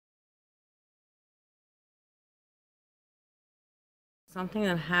Something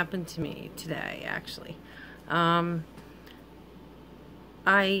that happened to me today, actually. Um,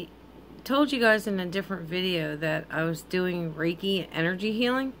 I told you guys in a different video that I was doing Reiki energy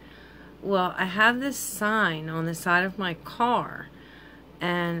healing. Well, I have this sign on the side of my car,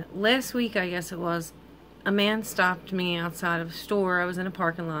 and last week, I guess it was, a man stopped me outside of a store. I was in a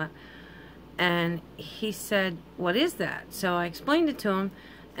parking lot, and he said, "What is that?" So I explained it to him,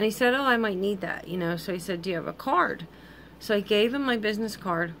 and he said, "Oh, I might need that, you know." So he said, "Do you have a card?" So I gave him my business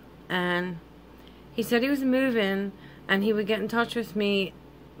card, and he said he was moving, and he would get in touch with me,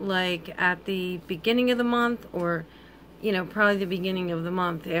 like, at the beginning of the month, or, you know, probably the beginning of the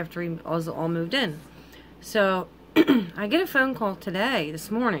month after he was all moved in. So I get a phone call today,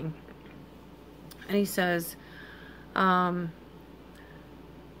 this morning, and he says, I'm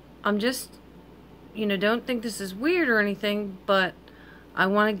just, you know, don't think this is weird or anything, but I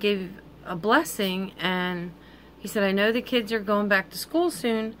want to give a blessing. And he said, I know the kids are going back to school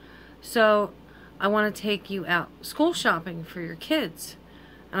soon, so I want to take you out school shopping for your kids.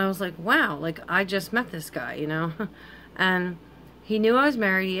 And I was like, wow, like, I just met this guy, you know. And he knew I was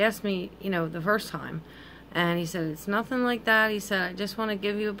married. He asked me, you know, the first time, and he said, it's nothing like that. He said, I just want to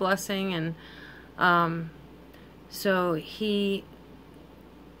give you a blessing. And so I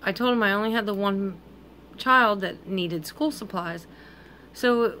told him I only had the one child that needed school supplies.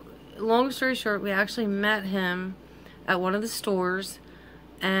 So long story short, we actually met him at one of the stores,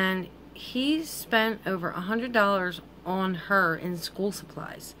 and he spent over $100 on her in school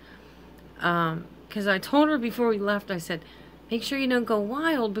supplies. Because I told her before we left, I said, make sure you don't go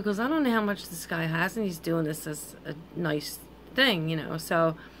wild, because I don't know how much this guy has, and he's doing this as a nice thing, you know.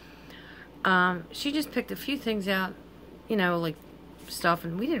 So she just picked a few things out, you know, like stuff,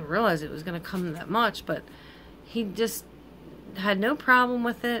 and we didn't realize it was going to come that much, but he just had no problem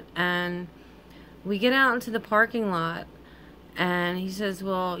with it. And we get out into the parking lot, and he says,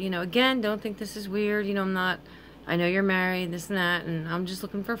 well, you know, again, don't think this is weird, you know, I know you're married, this and that, and I'm just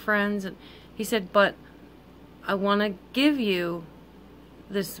looking for friends. And he said, but I want to give you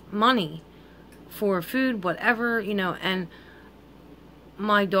this money for food, whatever, you know, and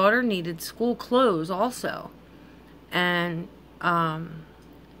my daughter needed school clothes also. And,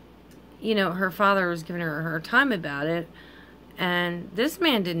 you know, her father was giving her time about it, and this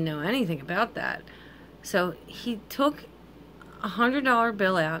man didn't know anything about that. So he took $100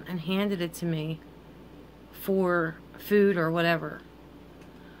 bill out and handed it to me for food or whatever.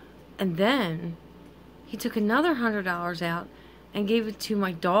 And then he took another $100 out and gave it to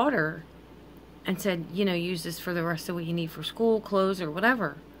my daughter and said, you know, use this for the rest of what you need for school, clothes, or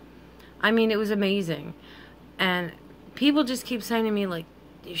whatever. I mean, it was amazing. And people just keep saying to me, like,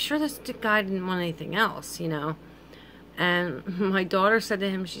 you sure this guy didn't want anything else, you know? And my daughter said to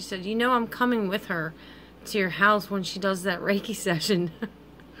him, she said, you know, I'm coming with her to your house when she does that Reiki session.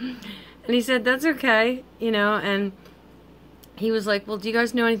 And he said, that's okay, you know. And he was like, well, do you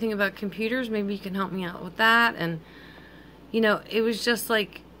guys know anything about computers? Maybe you can help me out with that. And, you know, it was just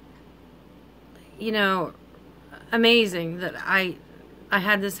like, you know, amazing that I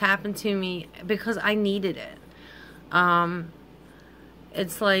had this happen to me because I needed it.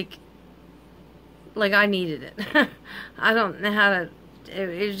 It's like I needed it. I don't know how to,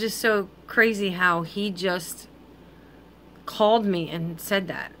 it was just so crazy how he just called me and said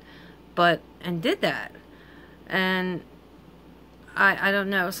that, and did that. And I don't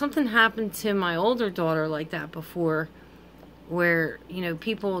know, something happened to my older daughter like that before, where, you know,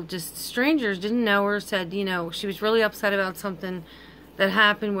 people, just strangers, didn't know her, said, you know, she was really upset about something that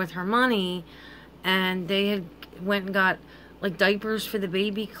happened with her money, and they had went and got, like, diapers for the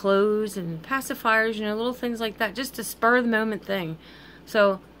baby, clothes, and pacifiers, you know, little things like that, just a spur of the moment thing.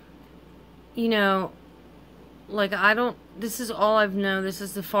 So, you know, like, this is all I've known, this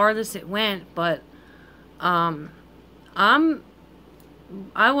is the farthest it went, but,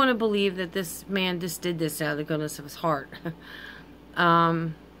 I want to believe that this man just did this out of the goodness of his heart.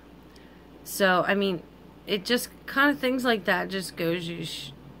 So, I mean, it just kind of things like that just goes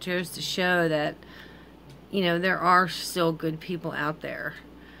to show that, you know, there are still good people out there.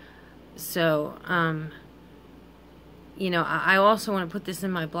 So, you know, I also want to put this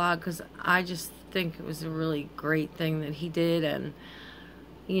in my blog because I just think it was a really great thing that he did, and,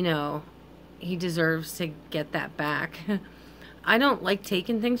 you know, he deserves to get that back. I don't like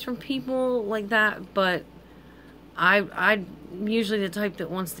taking things from people like that, but I'm usually the type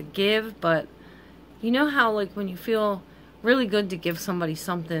that wants to give. But you know how, like, when you feel really good to give somebody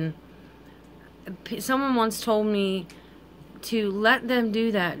something, someone once told me to let them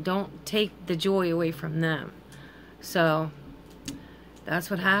do that, don't take the joy away from them. So that's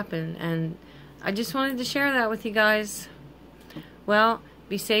what happened, and I just wanted to share that with you guys. Well,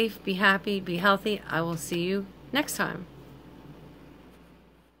 be safe, be happy, be healthy. I will see you next time.